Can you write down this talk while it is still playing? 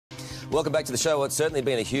Welcome back to the show. Well, it's certainly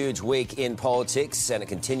been a huge week in politics, and it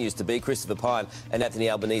continues to be. Christopher Pine and Anthony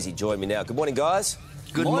Albanese join me now. Good morning, guys.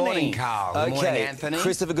 Good morning, Carl. Good morning, Anthony.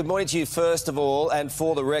 Christopher, good morning to you first of all, and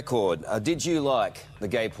for the record, did you like the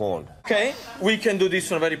gay porn? Okay, we can do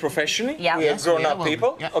this one very professionally. Yeah. We are Yes, grown-up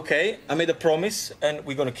people. Yeah. Okay, I made a promise, and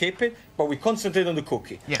we're gonna keep it, but we concentrate on the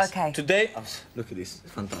cookie. Yes. Okay. Today, look at this,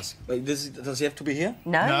 it's fantastic. Wait, does he have to be here?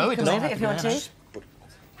 No, it you can doesn't leave it have if to you want be. to.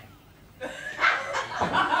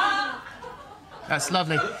 That's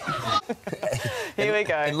lovely. Here we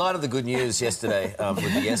go. In light of the good news yesterday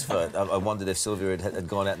with the yes vote, I wondered if Sylvia had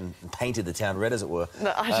gone out and painted the town red, as it were.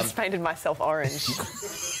 No, I just painted myself orange,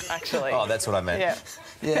 actually. Oh, that's what I meant. Yeah.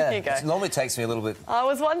 Yeah. Here you go. It normally takes me a little bit... I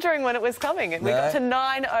was wondering when it was coming, and we No. got to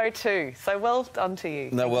 9:02, so well done to you.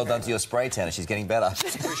 No, well done to your spray tanner. She's getting better.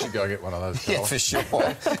 We should go get one of those. Yeah, Carl. for sure.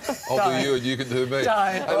 I'll do you and you can do me.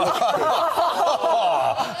 Don't.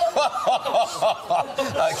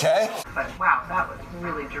 OK. But wow, that was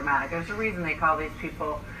really dramatic. There's a reason they call these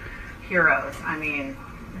people heroes. I mean,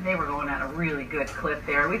 they were going at a really good clip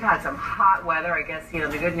there. We've had some hot weather. I guess, you know,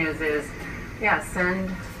 the good news is, yeah,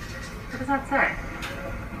 send, what does that say?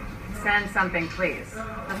 Send something, please.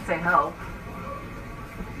 Doesn't say help.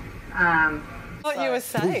 What you were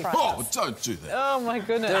saying. Oh, don't do that. Oh, my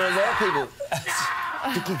goodness. There are a lot of people...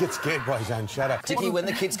 Dickie gets scared by his own shadow. Dickie, when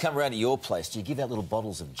the kids come around to your place, do you give out little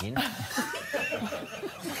bottles of gin?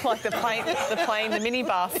 Like the plane, the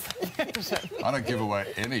minibus. I don't give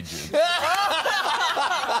away any gin.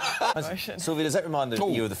 Sylvia, does that remind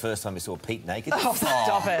you of the first time you saw Pete naked? Oh,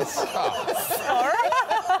 stop it.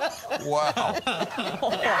 Wow.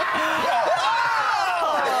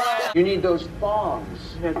 You need those thongs.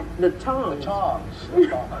 The tongue. The tongs.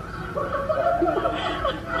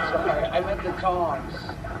 Sorry, I meant the tongs,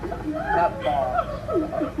 not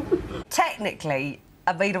thongs. Technically,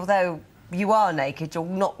 I mean, although you are naked, you're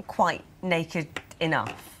not quite naked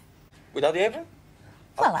enough. Without the apron?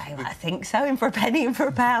 Well, I think so, in for a penny, in for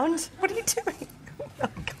a pound. What are you doing? Oh,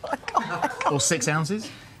 God, oh, my God. Or 6 ounces.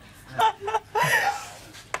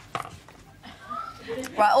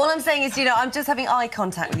 Right, all I'm saying is, you know, I'm just having eye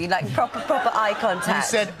contact with you, like proper eye contact.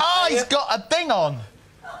 You said, oh, he's got a thing on.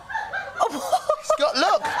 He's got,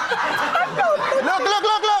 look.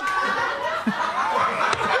 Look.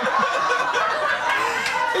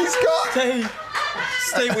 He's got...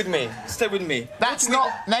 Stay with me. Stay with me. That's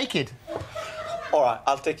not naked. All right,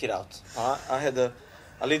 I'll take it out. I had a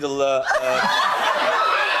little...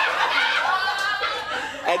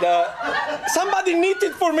 and somebody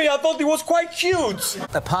knitted for me. I thought it was quite cute.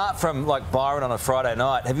 Apart from, like, Byron on a Friday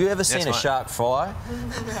night, have you ever seen a shark fly?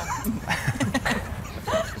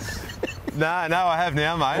 No, I have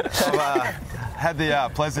now, mate. I've had the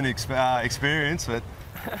pleasant experience, but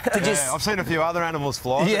I've seen a few other animals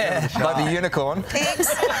fly. Yeah, like the unicorn.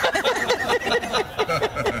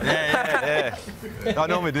 Yeah. I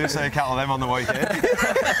normally do see a couple of them on the weekend.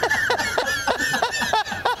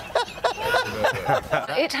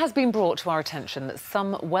 It has been brought to our attention that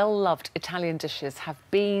some well-loved Italian dishes have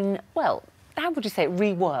been, well, how would you say it,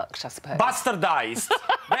 reworked, I suppose? Bastardized.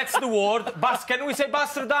 That's the word. Can we say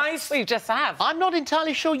bastardized? Well, you just have. I'm not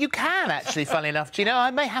entirely sure you can, actually, funnily enough. Do you know,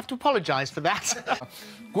 I may have to apologise for that.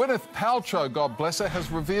 Gwyneth Paltrow, God bless her,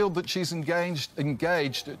 has revealed that she's engaged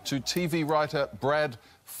to TV writer Brad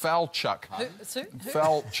Falchuk. Who?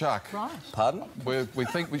 Falchuk. Right. Pardon? We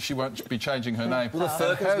think she won't be changing her name. Will the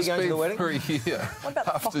Firkins be going to the wedding? For a year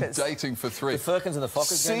after Fockers? dating for 3. The Firkins and the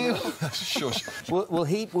Fockers going to the wedding? Shush. Will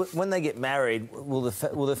he, when they get married, will the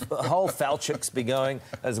whole Falchuks be going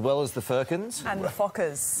as well as the Firkins? And the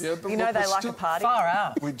Fockers. Yeah, but you know they we're like still a party. Far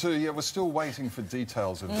out. We do, yeah. We're still waiting for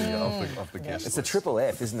details of the guest It's a list. triple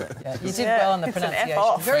F, isn't it? You did well on the It's an F pronunciation.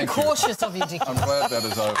 off. Very Thank you. cautious of you, Dickie. I'm glad that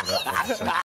is over. That one.